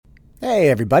Hey,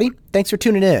 everybody. Thanks for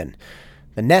tuning in.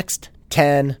 The next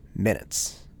 10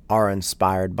 minutes are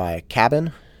inspired by a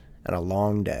cabin and a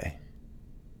long day.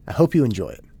 I hope you enjoy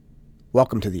it.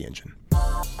 Welcome to The Engine.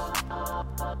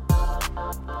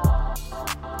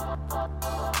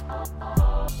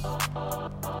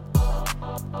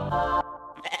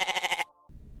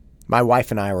 My wife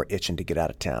and I were itching to get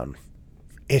out of town.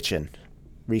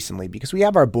 Recently because we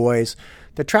have our boys.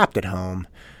 They're trapped at home.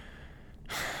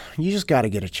 You just got to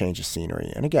get a change of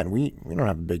scenery. And again, we don't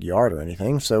have a big yard or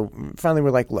anything. So finally we're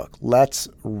like, look, let's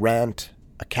rent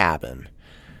a cabin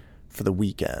for the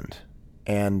weekend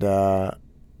and get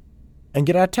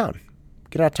out of town.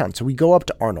 Get out of town. So we go up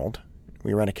to Arnold.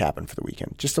 We rent a cabin for the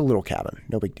weekend. Just a little cabin.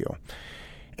 No big deal.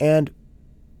 And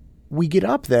we get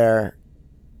up there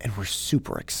and we're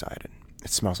super excited.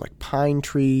 It smells like pine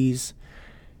trees.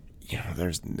 You know,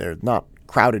 there's not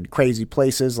crowded, crazy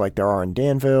places like there are in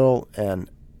Danville.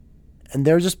 And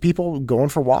there are just people going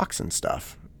for walks and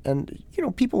stuff. And, you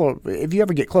know, people, if you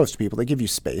ever get close to people, they give you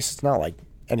space. It's not like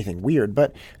anything weird,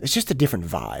 but it's just a different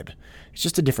vibe. It's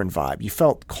just a different vibe. You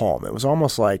felt calm. It was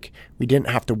almost like we didn't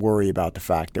have to worry about the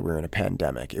fact that we were in a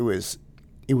pandemic. It was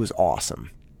awesome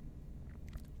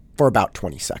for about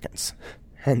 20 seconds.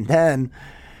 And then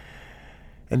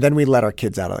we let our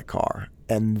kids out of the car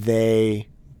and they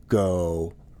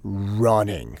go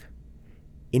running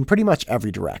in pretty much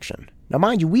every direction. Now,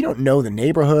 mind you, we don't know the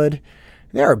neighborhood.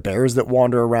 There are bears that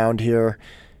wander around here.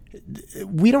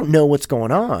 We don't know what's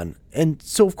going on. And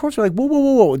so, of course, we're like,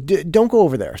 whoa, don't go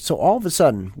over there. So all of a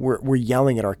sudden, we're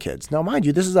yelling at our kids. Now, mind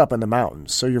you, this is up in the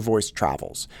mountains, so your voice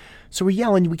travels. So we're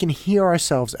yelling. We can hear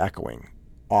ourselves echoing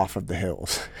off of the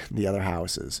hills, the other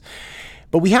houses.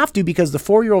 But we have to because the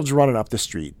 4-year-old's running up the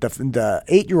street. The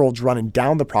 8-year-old's running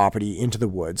down the property into the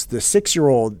woods. The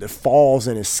 6-year-old falls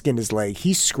and has skinned his leg.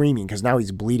 He's screaming because now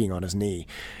he's bleeding on his knee.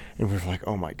 And we're like,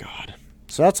 oh, my God.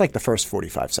 So that's like the first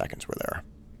 45 seconds we're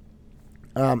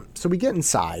there. So we get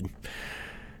inside.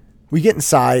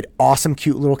 Awesome,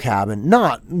 cute little cabin.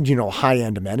 Not,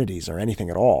 high-end amenities or anything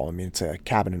at all. I mean, it's a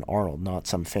cabin in Arnold, not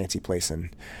some fancy place in,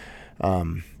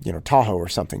 Tahoe or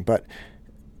something. But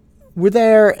we're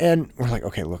there and we're like,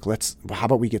 okay, look, how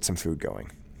about we get some food going?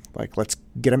 Like, let's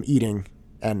get them eating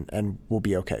and we'll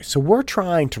be okay. So we're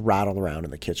trying to rattle around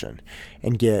in the kitchen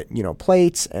and get,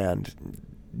 plates and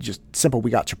just simple.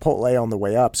 We got Chipotle on the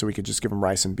way up so we could just give them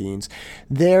rice and beans.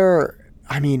 They're,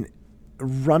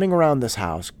 running around this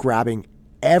house, grabbing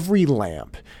every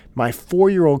lamp. My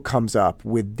 4-year-old comes up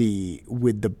with the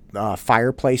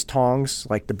fireplace tongs,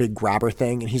 like the big grabber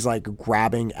thing. And he's like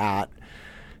grabbing at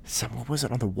what was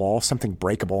it on the wall? Something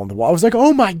breakable on the wall. I was like,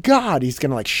 oh my God, he's going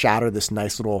to like shatter this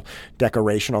nice little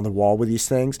decoration on the wall with these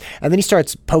things. And then he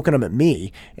starts poking them at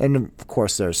me. And of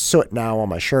course there's soot now on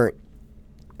my shirt.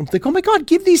 I'm like, oh my God,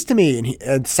 give these to me.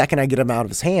 And the second I get them out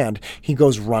of his hand, he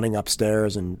goes running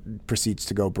upstairs and proceeds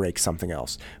to go break something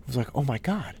else. I was like, oh my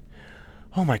God,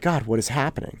 what is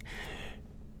happening?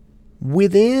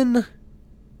 Within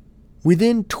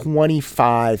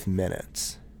 25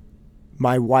 minutes,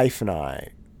 my wife and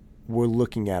I were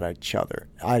looking at each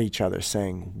other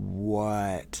saying,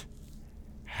 what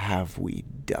have we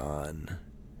done?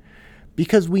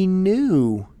 Because we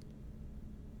knew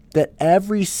that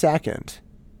every second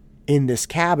in this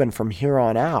cabin from here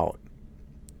on out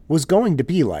was going to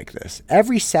be like this.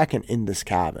 Every second in this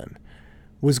cabin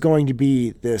was going to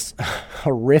be this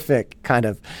horrific kind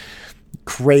of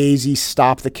crazy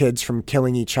stop the kids from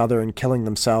killing each other and killing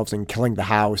themselves and killing the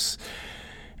house.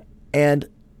 And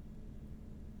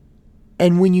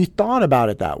when you thought about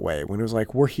it that way, when it was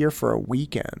like, we're here for a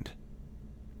weekend,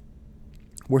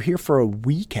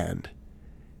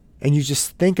 and you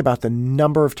just think about the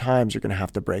number of times you're going to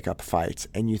have to break up fights,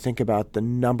 and you think about the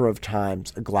number of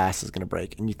times a glass is going to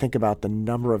break, and you think about the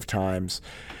number of times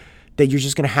that you're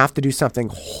just going to have to do something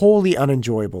wholly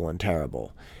unenjoyable and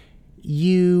terrible.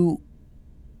 We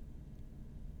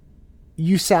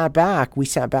sat back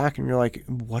and you're like,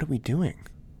 what are we doing?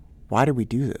 Why did we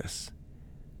do this?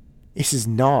 This is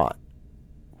not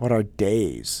what our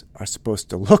days are supposed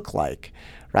to look like,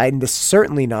 right? And this is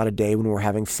certainly not a day when we're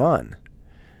having fun.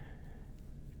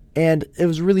 And it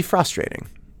was really frustrating.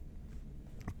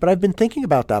 But I've been thinking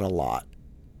about that a lot,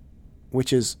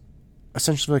 which is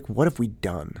essentially like, what have we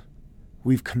done?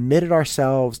 We've committed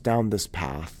ourselves down this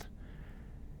path,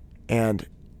 and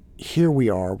here we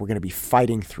are. We're going to be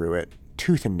fighting through it,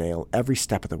 tooth and nail, every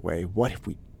step of the way. What have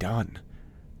we done?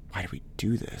 Why did we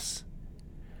do this?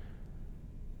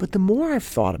 But the more I've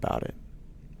thought about it,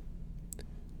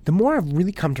 the more I've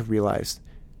really come to realize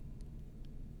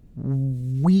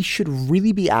we should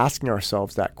really be asking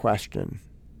ourselves that question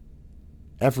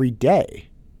every day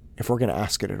if we're going to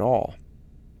ask it at all.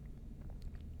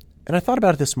 And I thought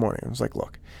about it this morning. I was like,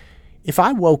 look, if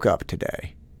I woke up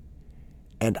today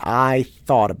and I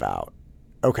thought about,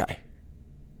 okay,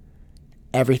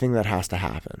 everything that has to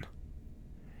happen,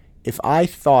 if I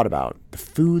thought about the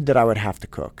food that I would have to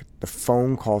cook, the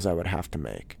phone calls I would have to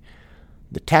make,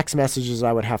 the text messages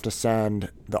I would have to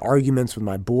send, the arguments with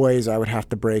my boys I would have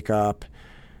to break up,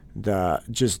 the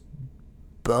just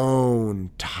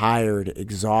bone-tired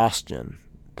exhaustion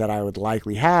that I would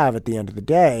likely have at the end of the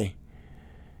day,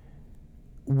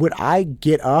 would I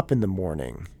get up in the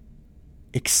morning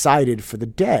excited for the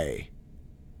day?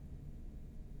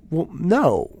 Well,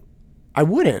 no, I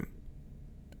wouldn't.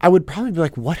 I would probably be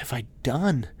like, what have I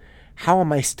done? How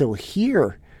am I still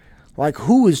here? Like,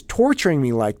 who is torturing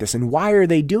me like this, and why are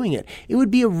they doing it? It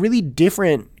would be a really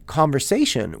different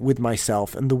conversation with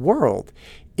myself and the world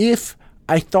if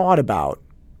I thought about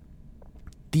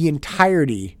the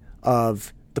entirety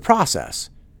of the process.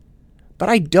 But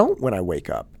I don't when I wake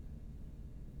up.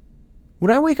 When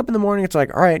I wake up in the morning, it's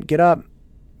like, all right, get up,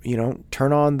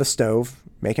 turn on the stove,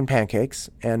 making pancakes,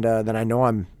 and then I know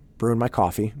I'm brewing my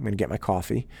coffee. I'm going to get my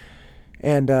coffee.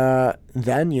 And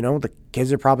then, the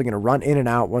kids are probably going to run in and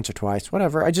out once or twice,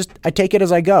 whatever. I take it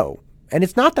as I go. And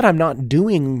it's not that I'm not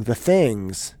doing the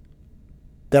things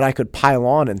that I could pile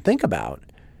on and think about.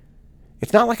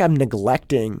 It's not like I'm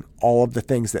neglecting all of the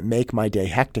things that make my day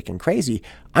hectic and crazy.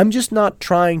 I'm just not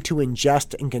trying to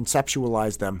ingest and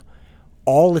conceptualize them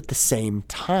all at the same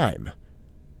time.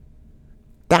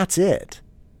 That's it.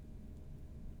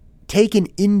 Taken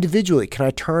individually, can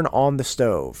I turn on the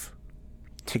stove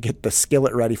to get the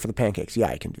skillet ready for the pancakes? Yeah,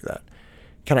 I can do that.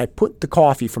 Can I put the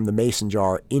coffee from the mason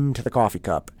jar into the coffee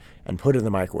cup and put it in the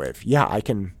microwave? Yeah, I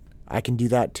can do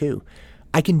that too.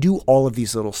 I can do all of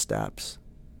these little steps.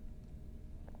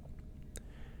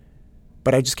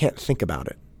 But I just can't think about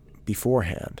it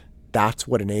beforehand. That's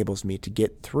what enables me to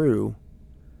get through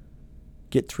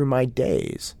my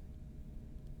days.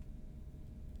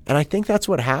 And I think that's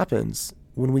what happens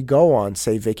when we go on,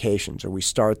 say, vacations, or we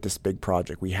start this big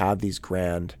project. We have these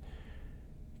grand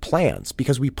plans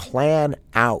because we plan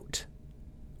out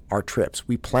our trips.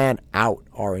 We plan out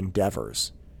our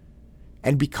endeavors.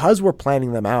 And because we're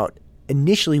planning them out,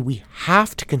 initially we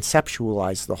have to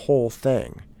conceptualize the whole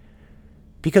thing.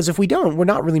 Because if we don't, we're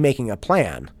not really making a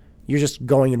plan. You're just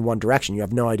going in one direction. You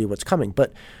have no idea what's coming.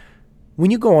 But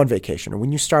when you go on vacation or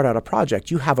when you start out a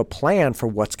project, you have a plan for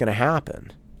what's going to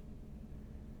happen.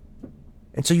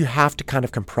 And so you have to kind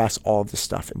of compress all of this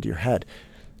stuff into your head.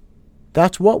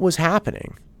 That's what was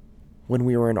happening when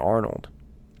we were in Arnold.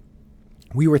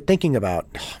 We were thinking about,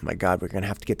 oh my God, we're going to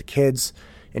have to get the kids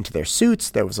into their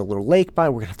suits. There was a little lake by.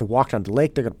 We're going to have to walk down the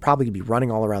lake. They're going to probably be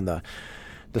running all around the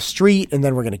street, and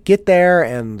then we're going to get there,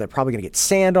 and they're probably going to get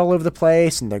sand all over the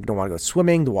place, and they're going to want to go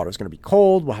swimming. The water's going to be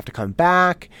cold. We'll have to come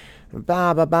back.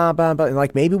 Blah, blah, blah, blah, blah. And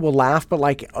like maybe we'll laugh, but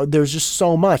like there's just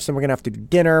so much. Then we're going to have to do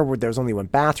dinner where there's only one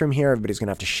bathroom here. Everybody's going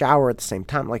to have to shower at the same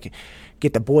time. Like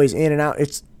get the boys in and out.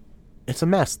 It's a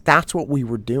mess. That's what we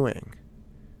were doing.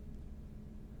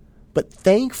 But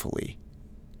thankfully,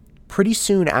 pretty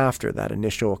soon after that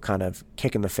initial kind of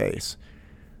kick in the face,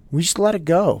 we just let it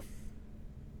go.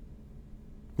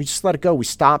 We just let it go. We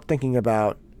stopped thinking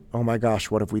about, oh my gosh,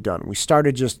 what have we done? We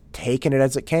started just taking it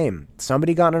as it came.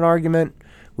 Somebody got in an argument,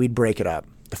 we'd break it up.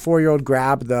 The 4-year-old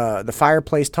grabbed the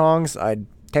fireplace tongs, I'd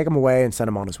take him away and send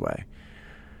him on his way.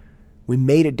 We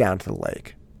made it down to the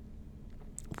lake.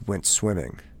 We went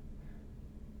swimming.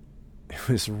 It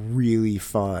was really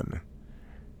fun.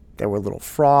 There were little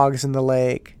frogs in the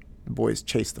lake. The boys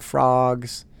chased the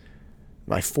frogs.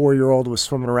 My 4-year-old was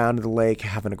swimming around in the lake,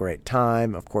 having a great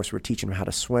time. Of course, we're teaching him how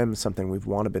to swim, something we've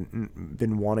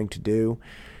been wanting to do.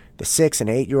 The 6 and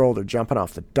 8-year-old are jumping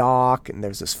off the dock, and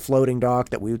there's this floating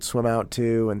dock that we would swim out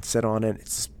to and sit on it.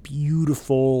 It's this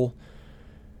beautiful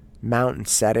mountain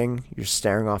setting. You're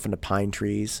staring off into pine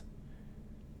trees.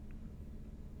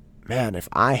 Man, if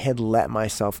I had let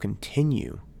myself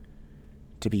continue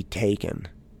to be taken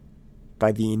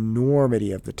by the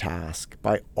enormity of the task,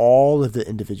 by all of the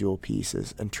individual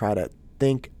pieces, and try to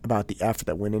think about the effort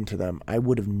that went into them, I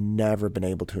would have never been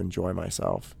able to enjoy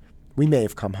myself. We may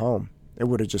have come home. It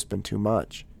would have just been too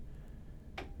much.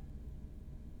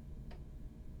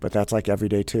 But that's like every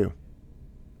day too.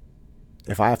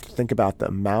 If I have to think about the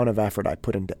amount of effort I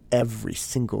put into every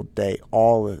single day,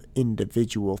 all the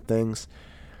individual things,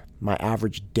 my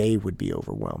average day would be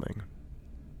overwhelming.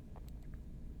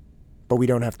 But we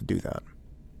don't have to do that.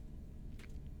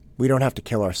 We don't have to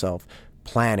kill ourselves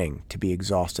planning to be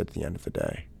exhausted at the end of the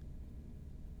day.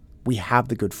 We have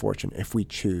the good fortune, if we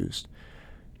choose,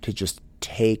 to just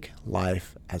take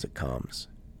life as it comes.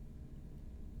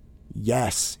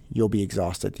 Yes, you'll be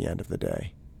exhausted at the end of the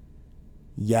day.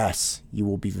 Yes, you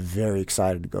will be very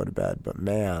excited to go to bed, but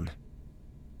man,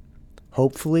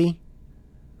 hopefully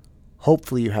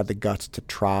you had the guts to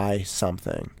try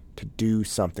something, to do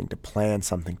something, to plan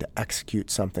something, to execute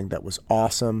something that was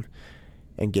awesome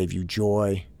and gave you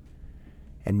joy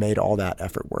and made all that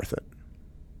effort worth it.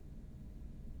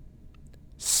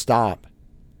 Stop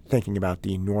thinking about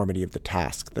the enormity of the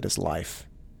task that is life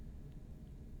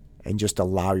and just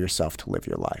allow yourself to live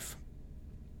your life.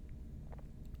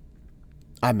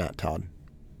 I'm Matt Todd,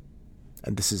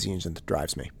 and this is the engine that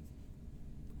drives me.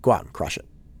 Go out and crush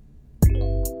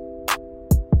it.